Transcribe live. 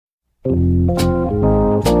Tell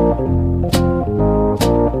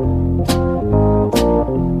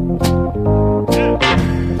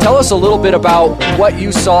us a little bit about what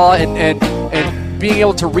you saw and being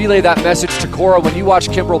able to relay that message to Cora when you watched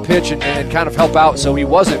Kimbrel pitch and kind of help out so he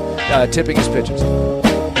wasn't tipping his pitches.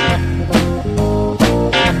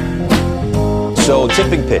 So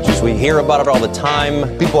tipping pitches, we hear about it all the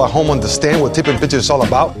time. People at home understand what tipping pitches is all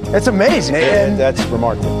about. It's amazing. And that's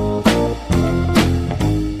remarkable.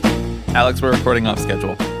 Alex, we're recording off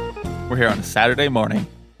schedule. We're here on a Saturday morning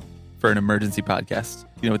for an emergency podcast.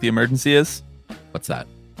 You know what the emergency is? What's that?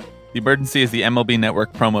 The emergency is the MLB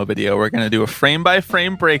Network promo video. We're going to do a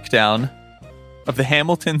frame-by-frame breakdown of the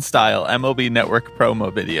Hamilton-style MLB Network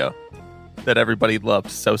promo video that everybody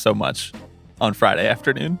loved so much on Friday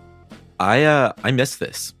afternoon. I missed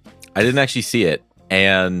this. I didn't actually see it,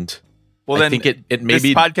 and well, I think it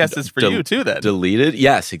maybe this podcast is for you too. Then deleted.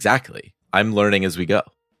 Yes, exactly. I'm learning as we go.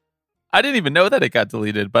 I didn't even know that it got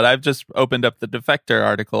deleted, but I've just opened up the Defector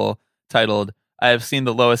article titled "I have seen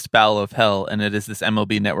the lowest bowel of hell," and it is this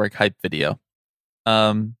MLB Network hype video. So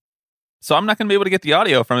I'm not going to be able to get the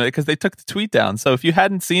audio from it because they took the tweet down. So if you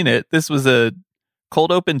hadn't seen it, this was a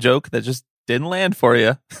cold open joke that just didn't land for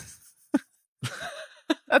you.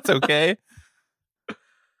 That's okay.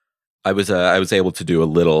 I was able to do a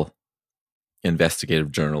little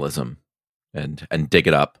investigative journalism and dig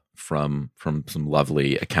it up from some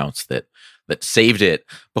lovely accounts that saved it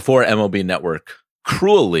before MLB Network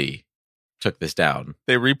cruelly took this down.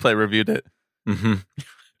 They replay reviewed it. Mm-hmm.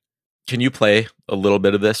 Can you play a little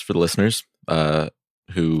bit of this for the listeners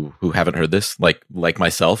who haven't heard this, like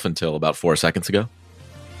myself until about 4 seconds ago?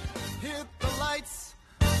 Hit the lights,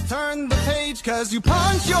 turn the page, 'cause you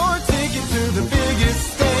punch your ticket to the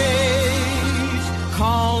biggest stage.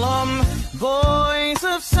 Call 'em boys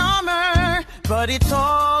of summer, but it's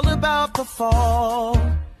all about the fall.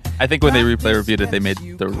 I think when they replay reviewed it, they made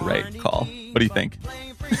the right call. What do you think?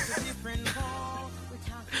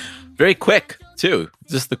 Very quick, too.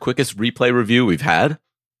 Is this the quickest replay review we've had?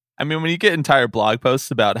 I mean, when you get entire blog posts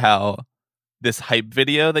about how this hype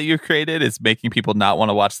video that you created is making people not want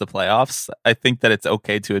to watch the playoffs, I think that it's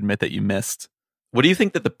okay to admit that you missed. What do you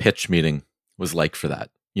think that the pitch meeting was like for that?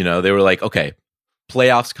 You know, they were like, okay,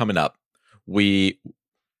 playoffs coming up.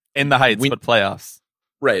 In the heights, but playoffs.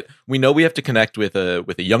 Right. We know we have to connect with a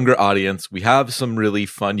younger audience. We have some really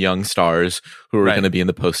fun young stars who are going to be in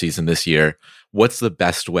the postseason this year. What's the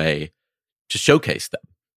best way to showcase them?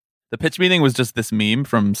 The pitch meeting was just this meme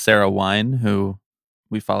from Sarah Wine, who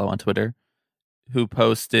we follow on Twitter, who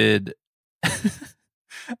posted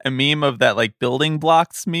a meme of that like building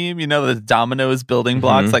blocks meme, you know, the dominoes building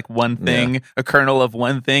blocks, like one thing, a kernel of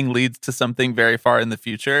one thing leads to something very far in the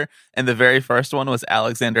future. And the very first one was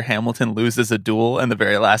Alexander Hamilton loses a duel. And the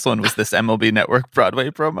very last one was this MLB Network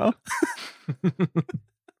Broadway promo.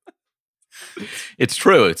 It's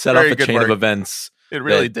true. It set off a chain of events. It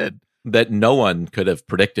really did. That no one could have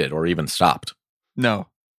predicted or even stopped. No.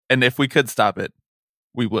 And if we could stop it,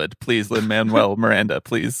 we would. Please, Lin-Manuel Miranda,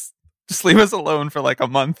 please. Just leave us alone for like a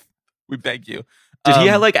month. We beg you. Did he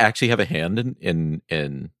actually have a hand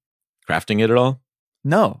in crafting it at all?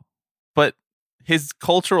 No. But his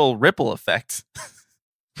cultural ripple effect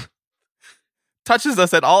touches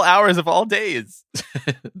us at all hours of all days.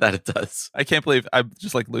 That it does. I can't believe I'm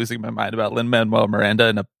just like losing my mind about Lin-Manuel Miranda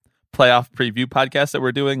in a playoff preview podcast that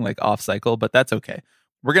we're doing like off cycle, but that's okay.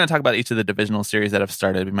 We're going to talk about each of the divisional series that have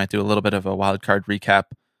started. We might do a little bit of a wild card recap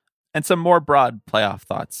and some more broad playoff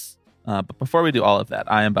thoughts. But before we do all of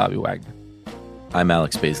that, I am Bobby Wagner. I'm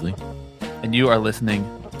Alex Baisley. And you are listening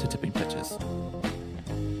to Tipping Pitches.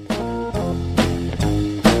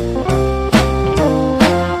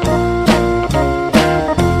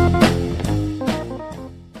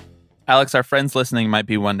 Alex, our friends listening might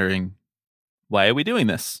be wondering, why are we doing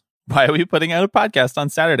this? Why are we putting out a podcast on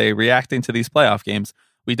Saturday reacting to these playoff games?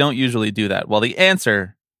 We don't usually do that. Well, the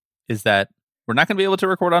answer is that we're not going to be able to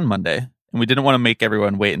record on Monday, and we didn't want to make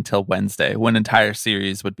everyone wait until Wednesday when an entire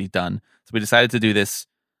series would be done. So we decided to do this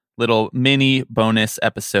little mini bonus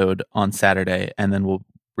episode on Saturday, and then we'll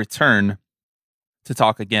return to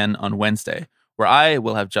talk again on Wednesday, where I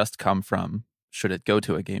will have just come from, should it go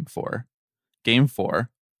to a Game 4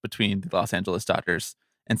 between the Los Angeles Dodgers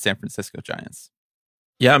and San Francisco Giants.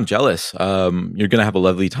 Yeah, I'm jealous. You're going to have a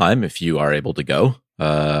lovely time if you are able to go.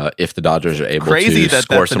 If the Dodgers are able to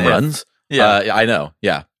score some runs. Yeah, I know.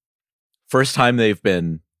 Yeah. First time they've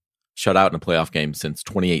been shut out in a playoff game since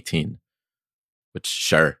 2018, which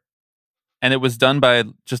sure. And it was done by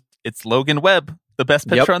it's Logan Webb, the best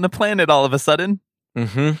pitcher on the planet all of a sudden.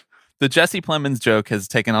 Mm-hmm. The Jesse Plemons joke has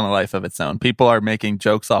taken on a life of its own. People are making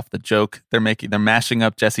jokes off the joke. They're mashing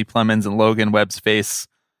up Jesse Plemons and Logan Webb's face.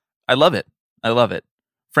 I love it.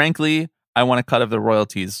 Frankly, I want a cut of the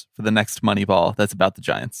royalties for the next Moneyball that's about the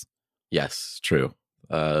Giants. Yes, true.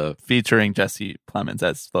 Featuring Jesse Plemons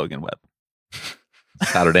as Logan Webb.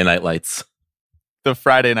 Saturday Night Lights. The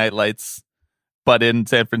Friday Night Lights, but in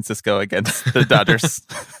San Francisco against the Dodgers.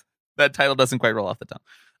 That title doesn't quite roll off the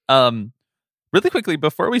tongue. Really quickly,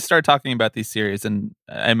 before we start talking about these series, and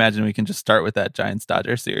I imagine we can just start with that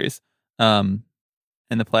Giants-Dodgers series, and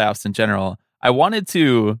the playoffs in general, I wanted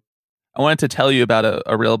to tell you about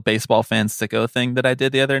a real baseball fan sicko thing that I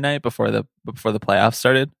did the other night before the playoffs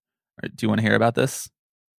started. Do you want to hear about this?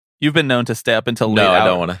 You've been known to stay up until late hours. No, I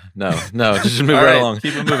don't want to. No, just move right along.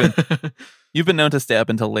 Keep it moving. You've been known to stay up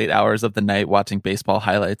until late hours of the night watching baseball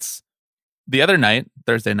highlights. The other night,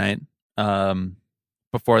 Thursday night,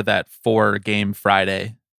 before that 4-game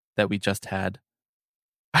Friday that we just had,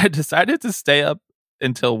 I decided to stay up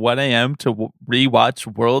until 1 a.m. to rewatch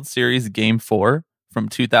World Series Game 4 from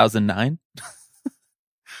 2009.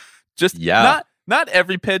 Not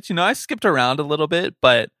every pitch. I skipped around a little bit,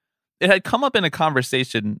 but it had come up in a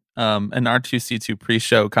conversation, an R2C2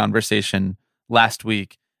 pre-show conversation last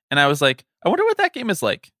week. And I was like, I wonder what that game is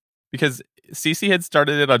like, because CC had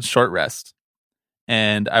started it on short rest.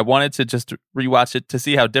 And I wanted to just rewatch it to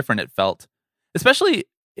see how different it felt, especially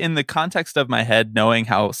in the context of my head, knowing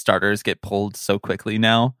how starters get pulled so quickly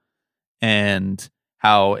now. And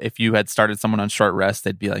how if you had started someone on short rest,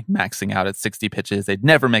 they'd be like maxing out at 60 pitches. They'd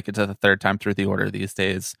never make it to the third time through the order these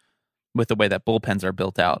days with the way that bullpens are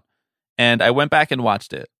built out. And I went back and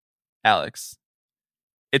watched it. Alex,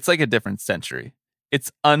 it's like a different century.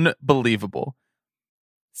 It's unbelievable.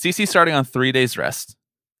 CC starting on 3 days rest.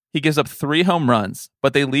 He gives up 3 home runs,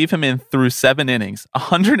 but they leave him in through 7 innings,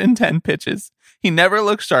 110 pitches. He never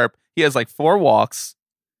looks sharp. He has like 4 walks.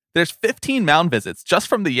 There's 15 mound visits just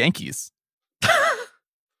from the Yankees.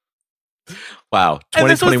 Wow.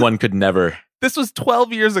 2021 could never. This was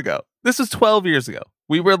 12 years ago.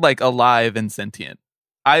 We were like alive and sentient.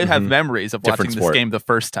 I have memories of watching this game the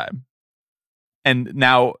first time. And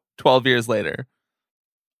now 12 years later,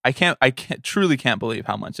 I truly can't believe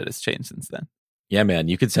how much it has changed since then. Yeah, man,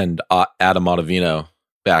 you could send Adam Ottavino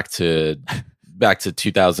back to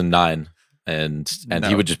 2009 and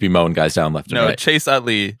he would just be mowing guys down left and right. No, Chase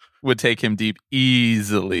Utley would take him deep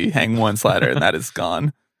easily, hang one slider, and that is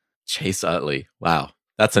gone. Chase Utley. Wow.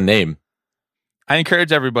 That's a name. I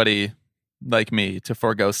encourage everybody like me to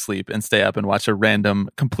forego sleep and stay up and watch a random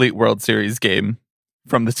complete World Series game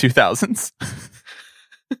from the 2000s.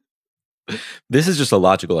 This is just a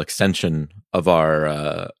logical extension of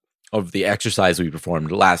our of the exercise we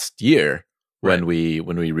performed last year when we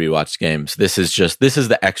rewatched games. This is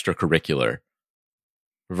the extracurricular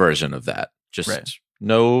version of that.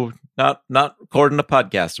 Not recording a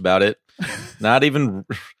podcast about it. Not even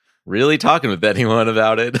really talking with anyone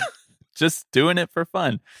about it. Just doing it for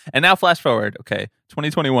fun. And now flash forward. Okay,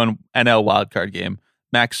 2021 NL wildcard game.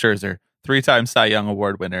 Max Scherzer, 3-time Cy Young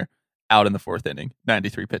Award winner, out in the 4th inning,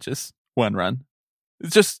 93 pitches, 1 run.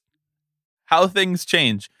 It's just how things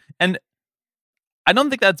change. And I don't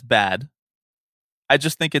think that's bad. I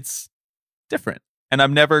just think it's different. And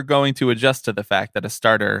I'm never going to adjust to the fact that a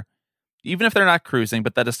starter, even if they're not cruising,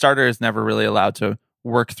 but that a starter is never really allowed to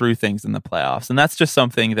work through things in the playoffs. And that's just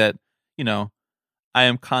something that, I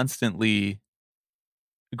am constantly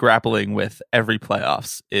grappling with every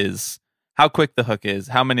playoffs, is how quick the hook is,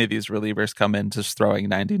 how many of these relievers come in just throwing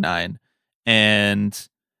 99, and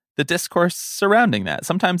the discourse surrounding that.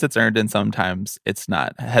 Sometimes it's earned and sometimes it's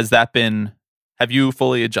not. Have you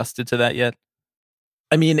fully adjusted to that yet?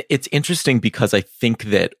 I mean, it's interesting because I think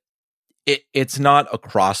that it's not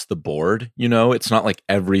across the board, it's not like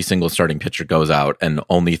every single starting pitcher goes out and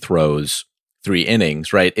only throws 3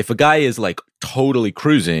 innings, right? If a guy is like totally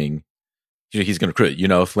cruising, he's going to cruise.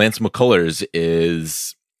 If Lance McCullers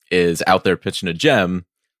is out there pitching a gem,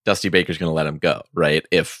 Dusty Baker's going to let him go, right?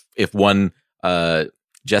 If one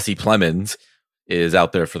Jesse Plemons is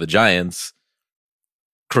out there for the Giants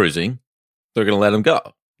cruising, they're going to let him go,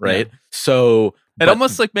 right? Yeah. So it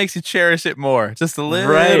almost like makes you cherish it more, just a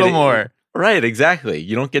little more. Right, exactly.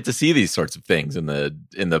 You don't get to see these sorts of things in the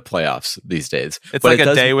playoffs these days. It's like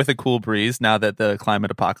a day with a cool breeze now that the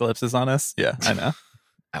climate apocalypse is on us. Yeah, I know.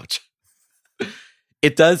 Ouch.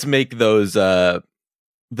 It does make those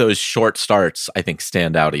short starts, I think,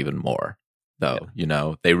 stand out even more, though.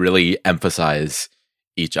 Yeah. They really emphasize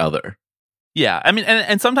each other. Yeah, I mean,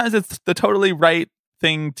 and sometimes it's the totally right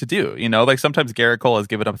thing to do. Like sometimes Garrett Cole has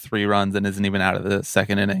given up 3 runs and isn't even out of the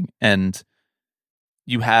 2nd inning, and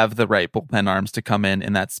you have the right bullpen arms to come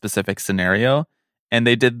in that specific scenario. And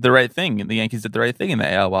they did the right thing. The Yankees did the right thing in the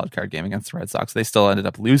AL wildcard game against the Red Sox. They still ended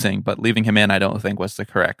up losing, but leaving him in, I don't think was the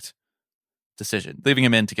correct decision. Leaving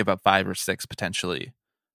him in to give up 5 or 6 potentially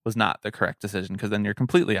was not the correct decision, because then you're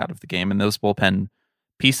completely out of the game. And those bullpen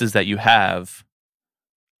pieces that you have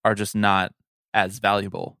are just not as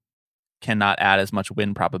valuable, cannot add as much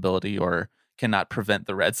win probability, or cannot prevent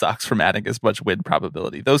the Red Sox from adding as much win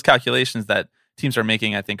probability. Those calculations that teams are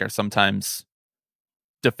making, I think, are sometimes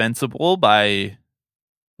defensible by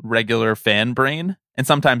regular fan brain, and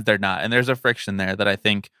sometimes they're not. And there's a friction there that I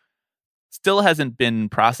think still hasn't been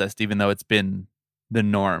processed, even though it's been the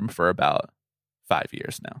norm for about 5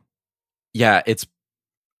 years now. Yeah, it's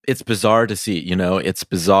bizarre to see. It's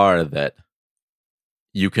bizarre that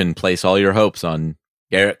you can place all your hopes on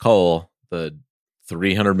Garrett Cole, the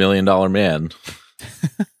 $300 million man.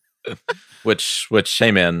 which,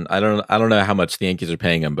 hey man, I don't know how much the Yankees are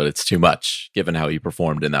paying him, but it's too much given how he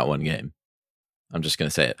performed in that one game. I'm just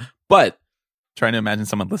gonna say it. But trying to imagine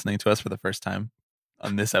someone listening to us for the first time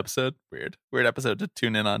on this episode. Weird episode to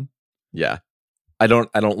tune in on. Yeah, I don't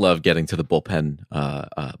love getting to the bullpen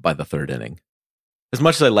by the 3rd inning. As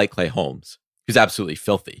much as I like Clay Holmes, who's absolutely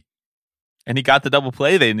filthy, and he got the double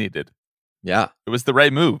play they needed. Yeah, it was the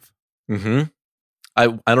right move. Mm-hmm. I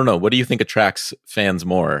don't know. What do you think attracts fans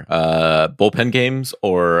more, bullpen games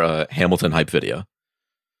or Hamilton hype video?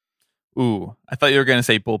 Ooh, I thought you were going to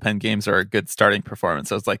say bullpen games are a good starting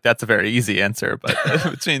performance. I was like, that's a very easy answer, but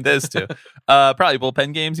between those two, probably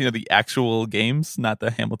bullpen games, the actual games, not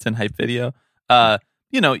the Hamilton hype video.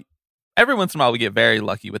 Every once in a while we get very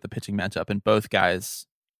lucky with the pitching matchup, and both guys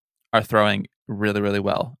are throwing really, really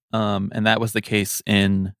well. And that was the case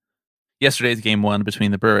in yesterday's game 1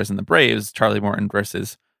 between the Brewers and the Braves, Charlie Morton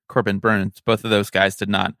versus Corbin Burns. Both of those guys did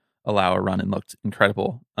not allow a run and looked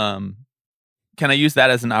incredible. Can I use that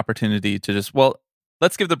as an opportunity to just,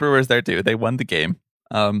 let's give the Brewers their due. They won the game.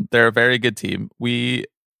 They're a very good team.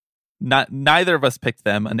 Neither of us picked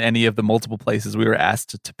them in any of the multiple places we were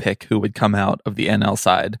asked to pick who would come out of the NL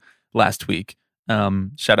side last week.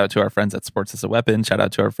 Shout out to our friends at Sports as a Weapon. Shout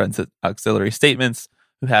out to our friends at Auxiliary Statements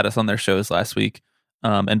who had us on their shows last week.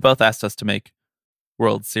 And both asked us to make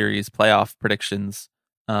World Series playoff predictions.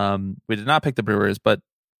 We did not pick the Brewers, but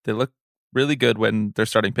they look really good when their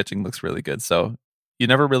starting pitching looks really good. So you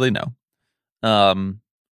never really know.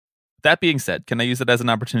 That being said, can I use it as an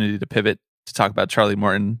opportunity to pivot to talk about Charlie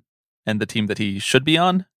Morton and the team that he should be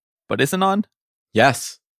on, but isn't on?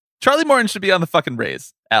 Yes. Charlie Morton should be on the fucking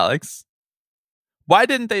Rays, Alex. Why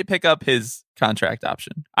didn't they pick up his contract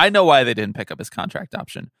option? I know why they didn't pick up his contract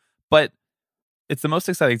option, but it's the most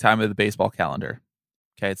exciting time of the baseball calendar.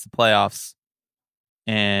 Okay, it's the playoffs,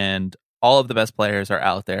 and all of the best players are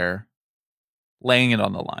out there laying it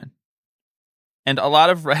on the line. And a lot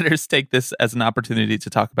of writers take this as an opportunity to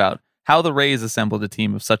talk about how the Rays assembled a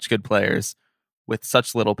team of such good players with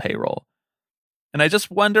such little payroll. And I just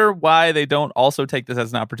wonder why they don't also take this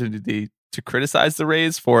as an opportunity to criticize the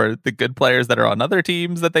Rays for the good players that are on other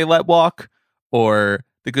teams that they let walk, or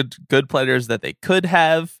the good players that they could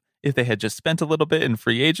have if they had just spent a little bit in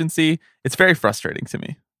free agency. It's very frustrating to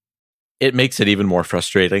me. It makes it even more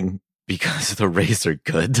frustrating because the Rays are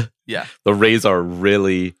good. Yeah. The Rays are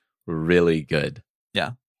really, really good.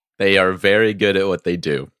 Yeah. They are very good at what they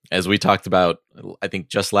do. As we talked about, I think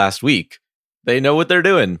just last week, they know what they're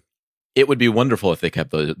doing. It would be wonderful if they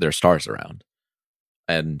kept their stars around.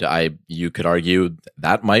 And you could argue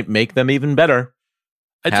that might make them even better.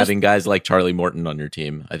 Having guys like Charlie Morton on your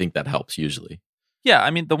team, I think that helps usually. Yeah,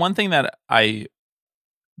 I mean, the one thing that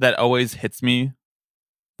always hits me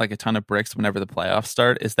like a ton of bricks whenever the playoffs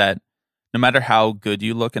start is that no matter how good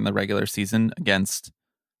you look in the regular season against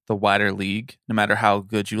the wider league, no matter how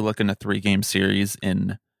good you look in a 3-game series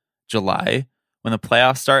in July, when the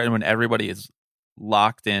playoffs start and when everybody is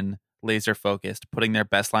locked in, laser focused, putting their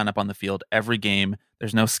best lineup on the field every game,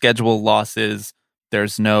 there's no schedule losses,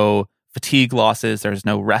 there's no fatigue losses, there's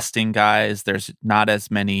no resting guys, there's not as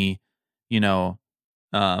many,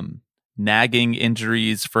 nagging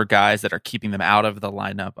injuries for guys that are keeping them out of the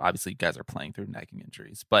lineup. Obviously, guys are playing through nagging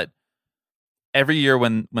injuries, but every year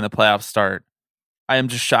when the playoffs start, I am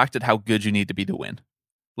just shocked at how good you need to be to win.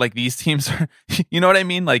 Like, these teams are, you know what I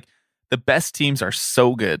mean? Like, the best teams are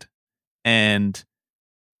so good. And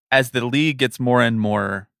as the league gets more and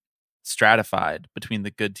more stratified between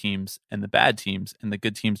the good teams and the bad teams, and the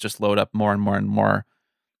good teams just load up more and more and more,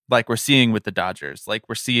 like we're seeing with the Dodgers, like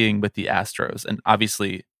we're seeing with the Astros, and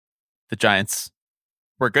obviously the Giants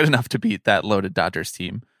were good enough to beat that loaded Dodgers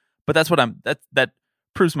team. But that's what that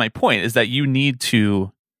proves my point, is that you need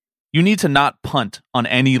to you need to not punt on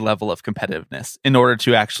any level of competitiveness in order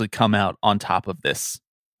to actually come out on top of this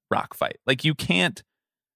rock fight. Like, you can't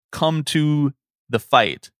come to the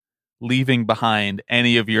fight leaving behind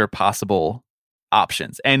any of your possible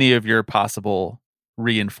options, any of your possible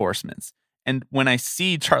reinforcements. And when I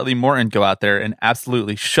see Charlie Morton go out there and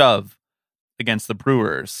absolutely shove against the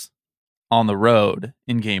Brewers on the road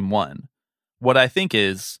in game 1, what I think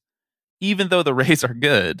is, even though the Rays are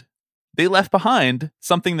good, they left behind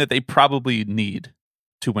something that they probably need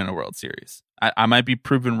to win a World Series. I might be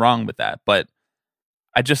proven wrong with that, but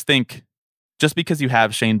I just think just because you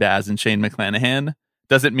have Shane Baz and Shane McClanahan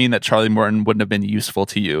doesn't mean that Charlie Morton wouldn't have been useful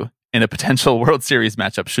to you in a potential World Series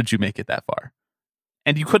matchup should you make it that far.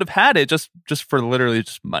 And you could have had it just for literally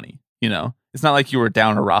just money, you know? It's not like you were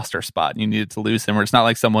down a roster spot and you needed to lose him, or it's not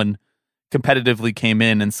like someone competitively came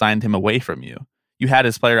in and signed him away from you. You had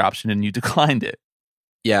his player option and you declined it.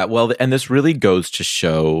 Yeah, well, and this really goes to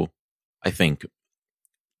show, I think,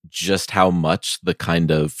 just how much the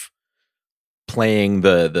kind of playing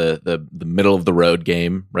the middle of the road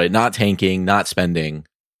game, right? Not tanking, not spending,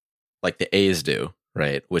 like the A's do,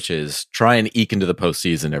 right? Which is try and eke into the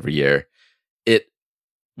postseason every year.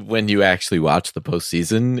 When you actually watch the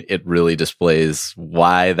postseason, it really displays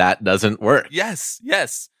why that doesn't work. Yes.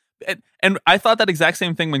 And I thought that exact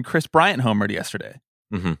same thing when Chris Bryant homered yesterday.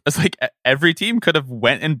 Mm-hmm. It's like every team could have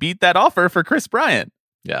went and beat that offer for Chris Bryant.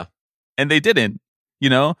 Yeah. And they didn't. You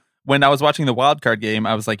know, when I was watching the wild card game,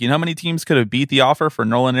 I was like, you know how many teams could have beat the offer for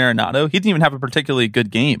Nolan Arenado? He didn't even have a particularly good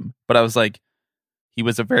game, but I was like, he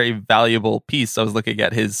was a very valuable piece. I was looking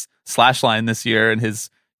at his slash line this year and his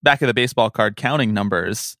back of the baseball card counting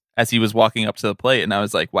numbers as he was walking up to the plate, and I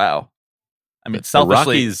was like, wow. I mean,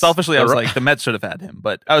 selfishly, I was like, the Mets should have had him,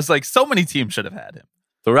 but I was like, so many teams should have had him.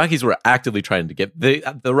 The Rockies were actively trying to get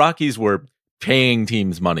the Rockies were paying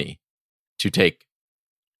teams money to take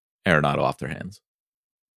Arenado off their hands.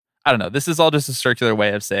 I don't know. This is all just a circular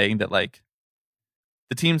way of saying that, like,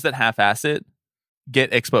 the teams that half-ass it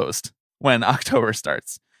get exposed when October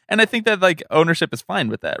starts. And I think that, like, ownership is fine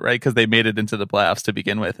with that, right? Because they made it into the playoffs to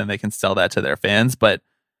begin with and they can sell that to their fans. But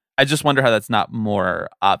I just wonder how that's not more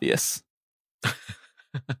obvious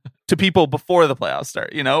to people before the playoffs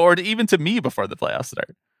start, you know, or even to me before the playoffs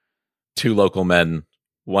start. Two local men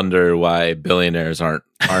wonder why billionaires aren't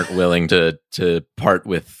willing to part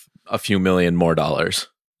with a few million more dollars.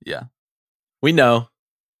 Yeah. We know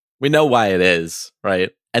why it is,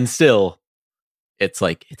 right? And still, it's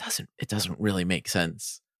like it doesn't really make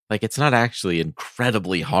sense. Like, it's not actually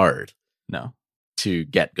incredibly hard to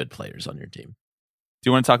get good players on your team. Do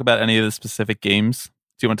you want to talk about any of the specific games?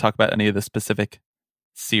 Do you want to talk about any of the specific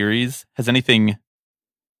series? Has anything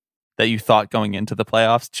that you thought going into the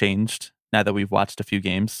playoffs changed now that we've watched a few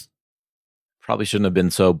games? Probably shouldn't have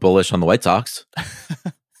been so bullish on the White Sox.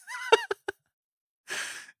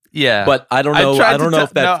 Yeah. But I don't know. I don't know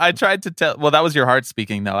if that. No, I tried to tell. Well, that was your heart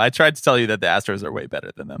speaking, though. I tried to tell you that the Astros are way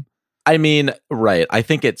better than them. I mean, right. I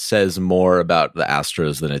think it says more about the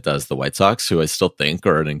Astros than it does the White Sox, who I still think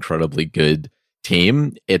are an incredibly good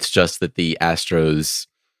team. It's just that the Astros,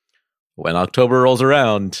 when October rolls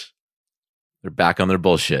around, they're back on their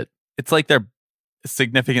bullshit. It's like they're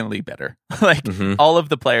significantly better. Like, all of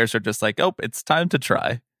the players are just like, oh, it's time to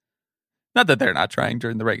try. Not that they're not trying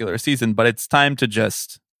during the regular season, but it's time to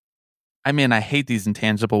just, I mean, I hate these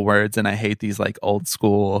intangible words and I hate these like old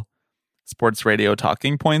school sports radio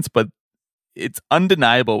talking points, but it's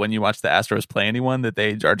undeniable when you watch the Astros play anyone that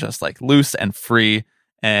they are just like loose and free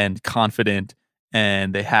and confident,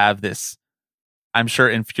 and they have this, I'm sure,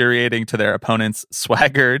 infuriating to their opponents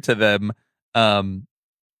swagger to them.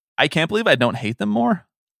 I can't believe I don't hate them more.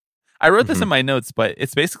 I wrote this in my notes, but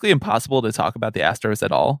it's basically impossible to talk about the Astros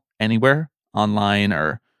at all anywhere online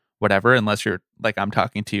or whatever, unless you're like, I'm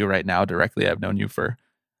talking to you right now directly. I've known you for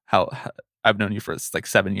like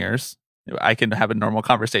 7 years. I can have a normal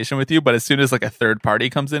conversation with you, but as soon as like a third party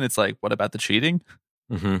comes in, it's like, what about the cheating?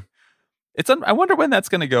 I wonder when that's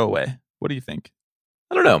going to go away. What do you think?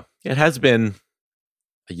 I don't know. It has been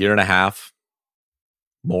a year and a half,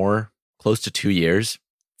 more, close to 2 years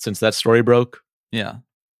since that story broke. Yeah.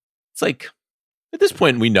 It's like, at this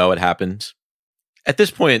point, we know it happened. At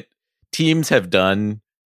this point, teams have done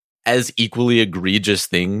as equally egregious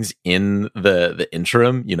things in the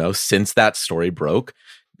interim, you know, since that story broke.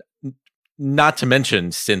 Not to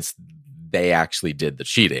mention since they actually did the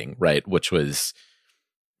cheating, right? Which was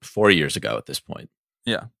 4 years ago at this point.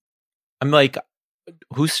 Yeah. I'm like,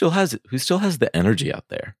 who still has the energy out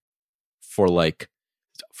there for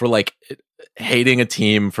hating a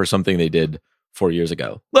team for something they did 4 years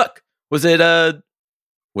ago? Look, was it a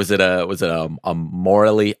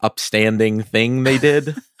morally upstanding thing they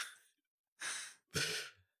did?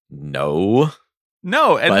 No.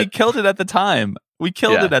 No, and we But- killed it at the time. We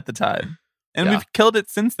killed Yeah. it at the time. And Yeah. we've killed it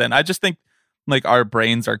since then. I just think like our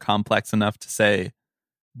brains are complex enough to say,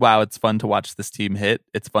 wow, it's fun to watch this team hit.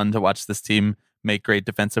 It's fun to watch this team make great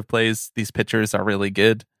defensive plays. These pitchers are really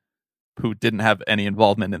good, who didn't have any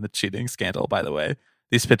involvement in the cheating scandal, by the way.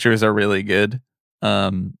 These pitchers are really good.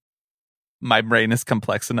 My brain is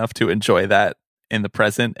complex enough to enjoy that in the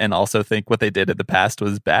present and also think what they did in the past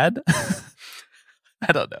was bad.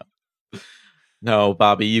 I don't know. No,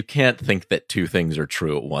 Bobby, you can't think that two things are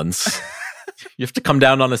true at once. You have to come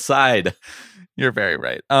down on a side. You're very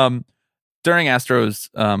right. During Astros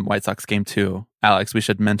White Sox game 2, Alex, we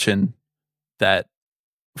should mention that,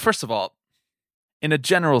 first of all, in a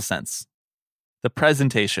general sense, the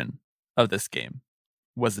presentation of this game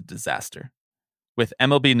was a disaster, with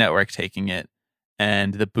MLB Network taking it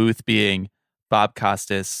and the booth being Bob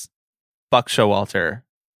Costas, Buck Showalter,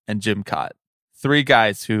 and Jim Cott. 3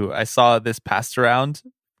 guys who I saw this passed around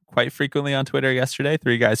quite frequently on Twitter yesterday.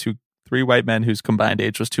 3 white men whose combined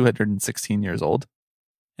age was 216 years old.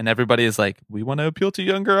 And everybody is like, we want to appeal to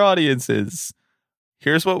younger audiences.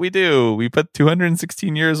 Here's what we do. We put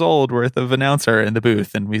 216 years old worth of announcer in the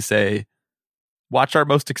booth and we say, watch our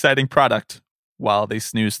most exciting product while they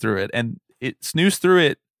snooze through it. And snooze through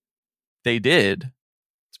it, they did.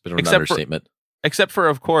 It's a bit of an Except for- understatement. Except for,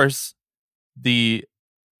 of course, the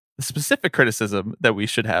specific criticism that we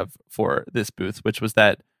should have for this booth, which was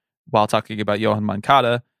that while talking about Yohan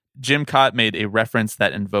Moncada, Jim Cott made a reference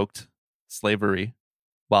that invoked slavery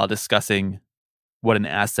while discussing what an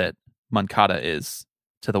asset Moncada is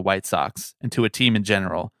to the White Sox and to a team in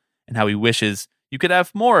general, and how he wishes you could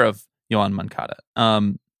have more of Yohan Moncada.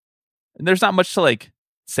 There's not much to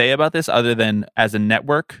say about this other than, as a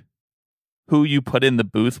network, who you put in the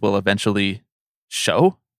booth will eventually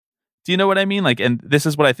show. Do you know what I mean? And this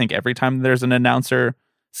is what I think every time there's an announcer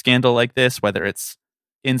scandal like this, whether it's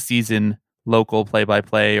in season local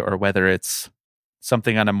play-by-play or whether it's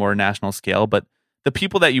something on a more national scale, but the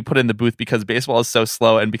people that you put in the booth, because baseball is so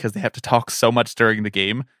slow and because they have to talk so much during the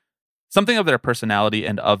game, something of their personality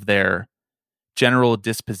and of their general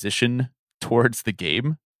disposition towards the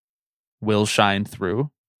game will shine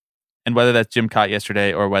through. And whether that's Jim Cott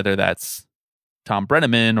yesterday or whether that's Tom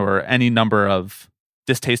Brenneman or any number of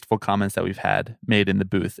distasteful comments that we've had made in the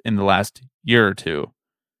booth in the last year or two,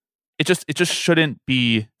 it just shouldn't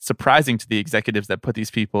be surprising to the executives that put these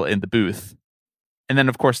people in the booth. And then,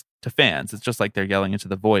 of course, to fans, it's just like they're yelling into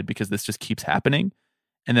the void because this just keeps happening.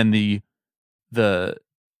 And then the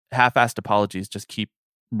half-assed apologies just keep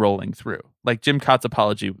rolling through. Like Jim Cott's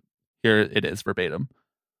apology, here it is verbatim.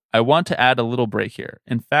 I want to add a little break here.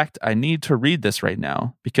 In fact, I need to read this right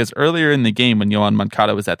now because earlier in the game when Yohan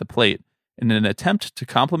Moncada was at the plate, in an attempt to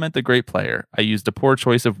compliment the great player, I used a poor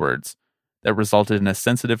choice of words that resulted in a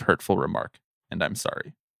sensitive, hurtful remark. And I'm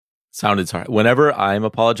sorry. Sounded sorry. Whenever I'm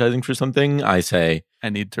apologizing for something, I say, I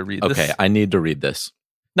need to read this. okay, I need to read this.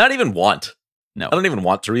 Not even want. No. I don't even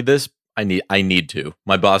want to read this. I need to.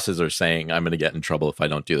 My bosses are saying I'm going to get in trouble if I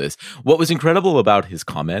don't do this. What was incredible about his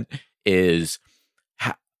comment is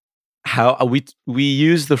how we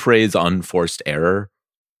use the phrase unforced error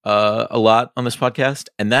a lot on this podcast,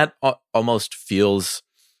 and that almost feels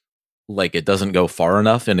like it doesn't go far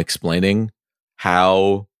enough in explaining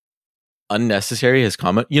how unnecessary his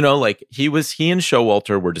comment. You know, like he and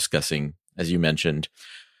Showalter were discussing, as you mentioned,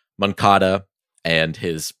 Moncada and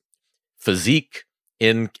his physique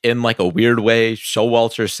in like a weird way.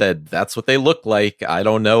 Showalter said, that's what they look like. I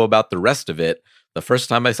don't know about the rest of it. The first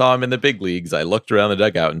time I saw him in the big leagues, I looked around the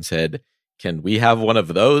dugout and said, can we have one of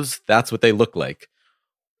those? That's what they look like.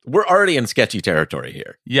 We're already in sketchy territory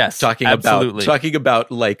here. Yes, talking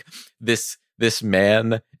about like this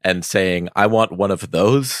man and saying, I want one of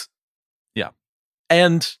those. Yeah.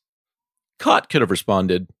 And Cott could have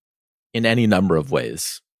responded in any number of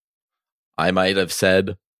ways. I might have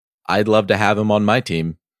said, I'd love to have him on my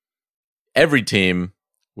team. Every team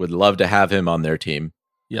would love to have him on their team.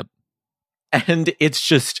 Yep. And it's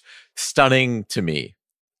just stunning to me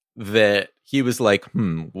that he was like,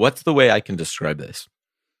 what's the way I can describe this?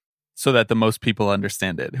 So that the most people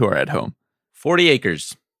understand it who are at home. 40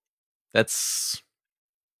 acres. That's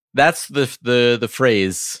the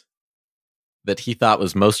phrase that he thought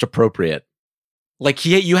was most appropriate. Like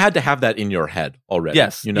you had to have that in your head already.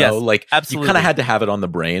 Yes, you know, yes, like absolutely. you kind of had to have it on the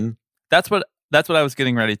brain. That's what I was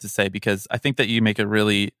getting ready to say, because I think that you make a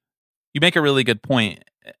really good point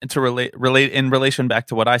to relate in relation back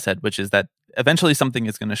to what I said, which is that eventually something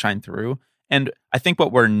is going to shine through. And I think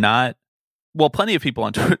what we're not, well, plenty of people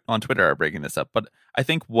on Twitter are breaking this up, but I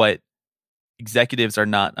think what executives are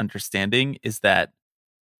not understanding is that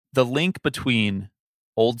the link between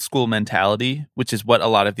old school mentality, which is what a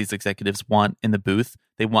lot of these executives want in the booth.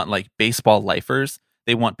 They want like baseball lifers.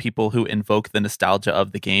 They want people who invoke the nostalgia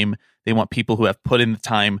of the game. They want people who have put in the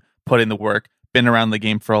time, put in the work, been around the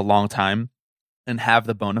game for a long time, and have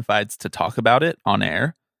the bona fides to talk about it on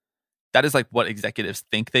air. That is like what executives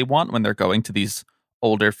think they want when they're going to these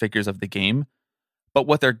older figures of the game. But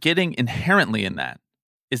what they're getting inherently in that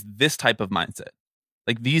is this type of mindset.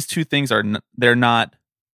 Like these two things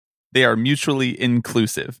they are mutually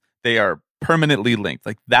inclusive. They are permanently linked.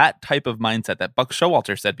 Like that type of mindset that Buck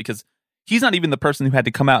Showalter said, because he's not even the person who had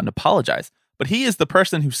to come out and apologize, but he is the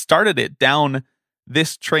person who started it down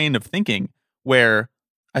this train of thinking, where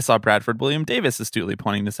I saw Bradford William Davis astutely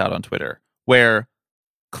pointing this out on Twitter, where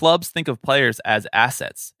clubs think of players as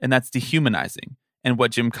assets, and that's dehumanizing. And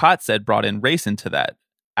what Jim Cott said brought in race into that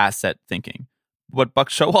asset thinking. What Buck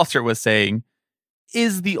Showalter was saying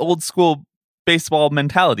is the old school baseball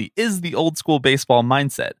mentality, is the old school baseball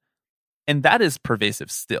mindset. And that is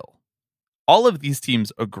pervasive still. All of these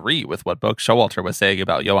teams agree with what Buck Showalter was saying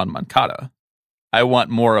about Yoan Moncada. I want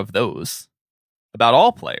more of those about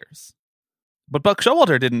all players. But Buck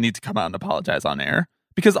Showalter didn't need to come out and apologize on air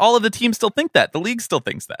because all of the teams still think that. The league still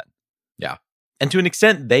thinks that. Yeah. And to an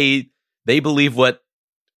extent, they believe what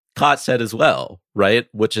Cott said as well, right?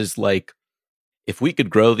 Which is like, if we could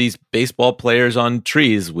grow these baseball players on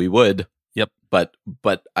trees, we would. Yep. But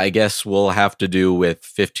I guess we'll have to do with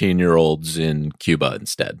 15-year-olds in Cuba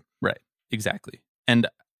instead. Right. Exactly. And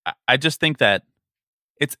I just think that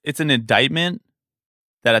it's an indictment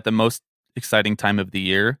that at the most exciting time of the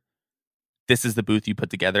year, this is the booth you put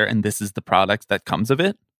together and this is the product that comes of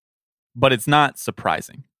it. But it's not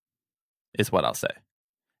surprising, is what I'll say.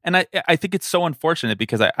 And I think it's so unfortunate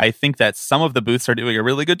because I think that some of the booths are doing a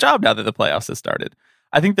really good job now that the playoffs have started.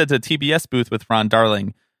 I think that the TBS booth with Ron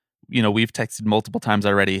Darling, we've texted multiple times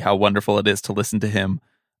already how wonderful it is to listen to him.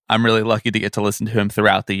 I'm really lucky to get to listen to him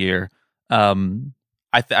throughout the year.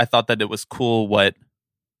 I thought that it was cool what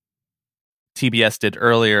TBS did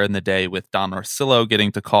earlier in the day with Don Orsillo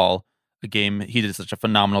getting to call a game. He did such a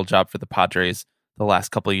phenomenal job for the Padres the last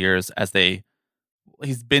couple of years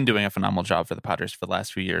he's been doing a phenomenal job for the Padres for the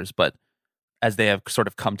last few years, but as they have sort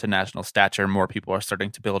of come to national stature, more people are starting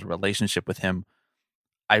to build a relationship with him.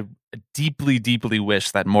 I deeply, deeply wish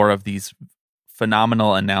that more of these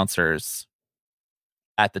phenomenal announcers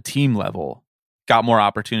at the team level got more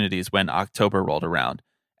opportunities when October rolled around.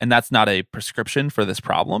 And that's not a prescription for this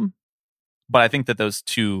problem, but I think that those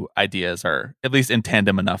two ideas are at least in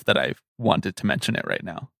tandem enough that I wanted to mention it right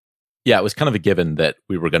now. Yeah, it was kind of a given that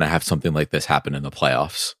we were going to have something like this happen in the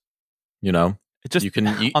playoffs. It just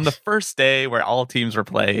on the first day where all teams were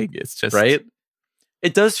playing, it's just right.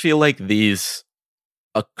 It does feel like these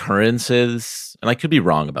occurrences, and I could be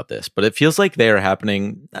wrong about this, but it feels like they are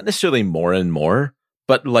happening not necessarily more and more,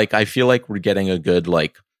 but like I feel like we're getting a good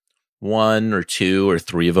like 1 or 2 or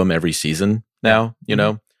 3 of them every season now.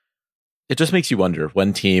 Mm-hmm. It just makes you wonder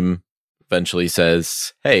when team eventually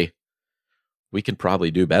says, "Hey, we can probably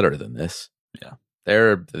do better than this." Yeah.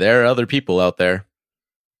 There are other people out there.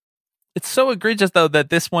 It's so egregious though that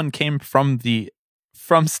this one came from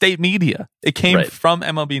state media. It came from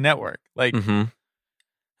MLB Network. Like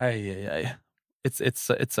it's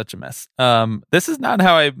such a mess. This is not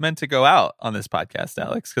how I meant to go out on this podcast,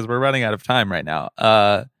 Alex, because we're running out of time right now.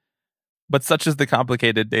 But such is the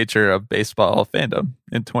complicated nature of baseball fandom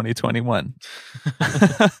in 2021.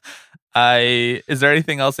 Is there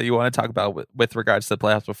anything else that you want to talk about with regards to the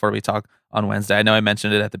playoffs before we talk on Wednesday? I know I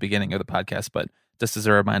mentioned it at the beginning of the podcast, but just as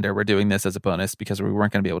a reminder, we're doing this as a bonus because we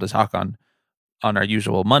weren't going to be able to talk on our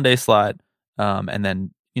usual Monday slot. And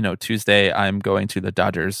then, Tuesday, I'm going to the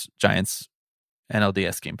Dodgers Giants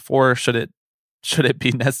NLDS Game 4. Should it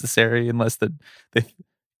be necessary, unless the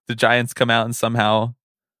Giants come out and somehow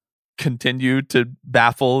continue to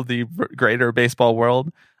baffle the greater baseball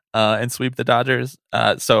world and sweep the Dodgers.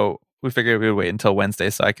 So we figured we would wait until Wednesday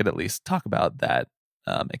so I could at least talk about that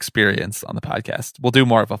experience on the podcast. We'll do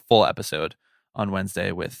more of a full episode on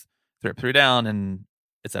Wednesday with 3 down and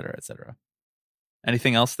et cetera, et cetera.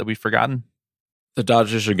 Anything else that we've forgotten? The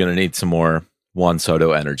Dodgers are going to need some more Juan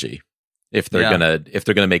Soto energy if they're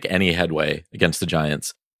gonna make any headway against the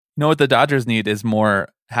Giants. You know what the Dodgers need is more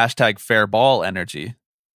 #fair ball energy.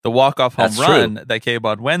 The walk-off home run that came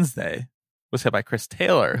on Wednesday was hit by Chris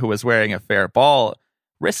Taylor, who was wearing a fair ball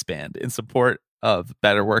wristband in support of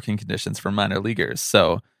better working conditions for minor leaguers.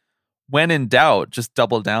 So when in doubt, just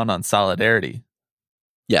double down on solidarity.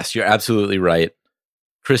 Yes, you're absolutely right.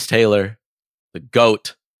 Chris Taylor, the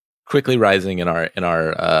GOAT, quickly rising in our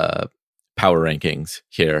power rankings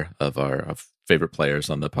here of favorite players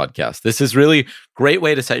on the podcast. This is really great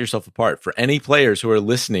way to set yourself apart for any players who are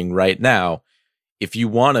listening right now. If you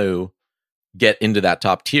want to get into that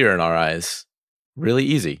top tier in our eyes, really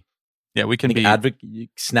easy. Yeah, we can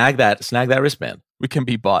snag that wristband. We can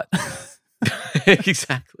be bought.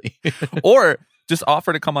 Exactly. Or just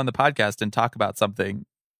offer to come on the podcast and talk about something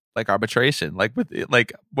like arbitration. Like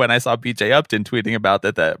when I saw BJ Upton tweeting about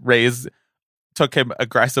that the Rays took him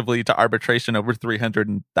aggressively to arbitration over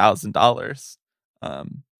 $300,000.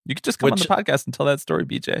 You could just come on the podcast and tell that story,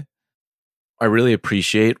 BJ. I really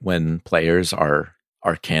appreciate when players are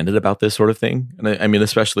candid about this sort of thing. And I mean,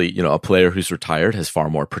 especially, a player who's retired has far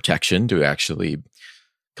more protection to actually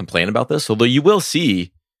complain about this. Although you will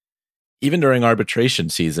see, even during arbitration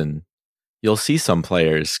season, you'll see some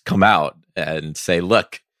players come out and say,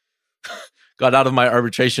 look, got out of my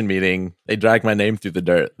arbitration meeting. They dragged my name through the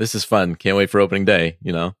dirt. This is fun. Can't wait for opening day,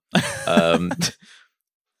 But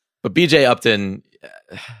BJ Upton,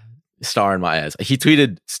 star in my eyes. He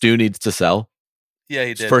tweeted, Stu needs to sell. Yeah,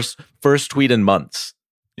 he did. First tweet in months.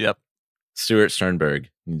 Yep. Stuart Sternberg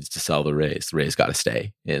needs to sell the Rays. The Rays got to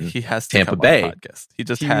stay in he has to Tampa come Bay. On the podcast. He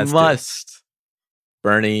must. To.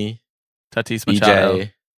 Bernie, Tatis Machado,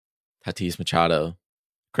 BJ, Tatis Machado,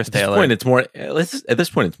 Chris at Taylor. At this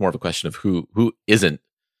point, it's more of a question of who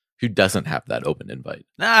doesn't have that open invite.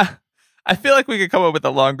 I feel like we could come up with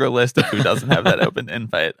a longer list of who doesn't have that open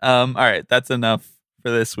invite. All right, that's enough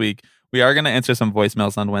for this week. We are going to answer some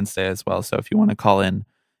voicemails on Wednesday as well. So if you want to call in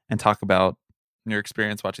and talk about your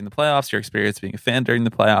experience watching the playoffs, your experience being a fan during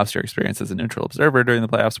the playoffs, your experience as a neutral observer during the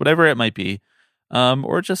playoffs, whatever it might be,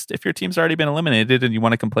 or just if your team's already been eliminated and you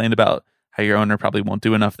want to complain about how your owner probably won't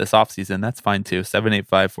do enough this offseason, that's fine too.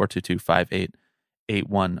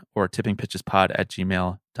 785-422-5881 or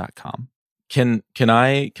tippingpitchespod@gmail.com. Can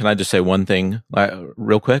I just say one thing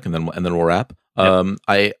real quick and then we'll wrap. Yep.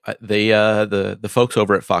 The folks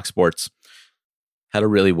over at Fox Sports had a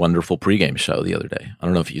really wonderful pregame show the other day. I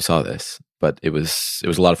don't know if you saw this, but it was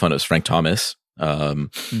a lot of fun. It was Frank Thomas, and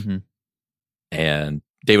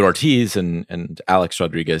David Ortiz and Alex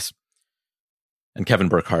Rodriguez and Kevin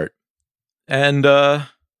Burkhardt, and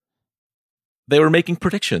they were making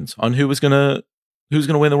predictions on who's gonna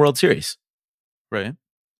win the World Series. Right.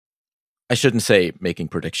 I shouldn't say making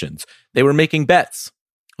predictions. They were making bets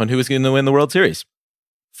on who was going to win the World Series.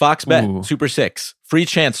 Fox Bet, Ooh. Super 6, free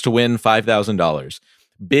chance to win $5,000.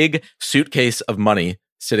 Big suitcase of money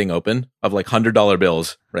sitting open of like $100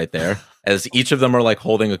 bills right there, as each of them are like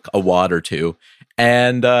holding a wad or two,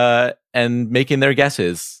 and making their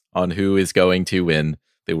guesses on who is going to win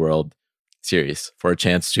the World Series for a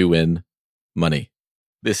chance to win money.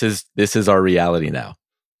 This is our reality now.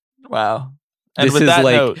 Wow. And this with is that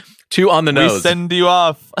like note, two on the nose. We send you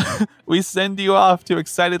off. We send you off to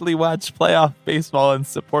excitedly watch playoff baseball and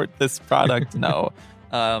support this product. No,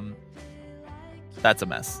 that's a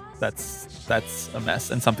mess. That's a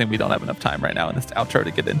mess, and something we don't have enough time right now in this outro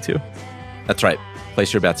to get into. That's right.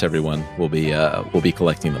 Place your bets, everyone. We'll be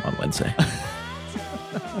collecting them on Wednesday.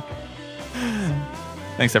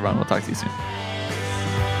 Thanks, everyone. We'll talk to you soon.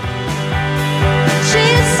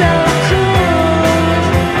 She's so cool.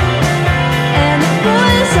 And the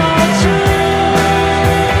boys all true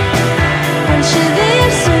when she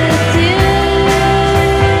leaves with you.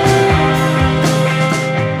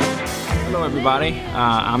 Hello, everybody.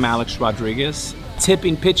 I'm Alex Rodriguez.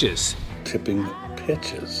 Tipping pitches. Tipping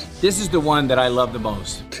pitches. This is the one that I love the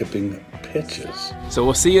most. Tipping pitches. So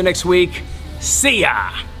we'll see you next week. See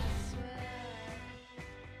ya!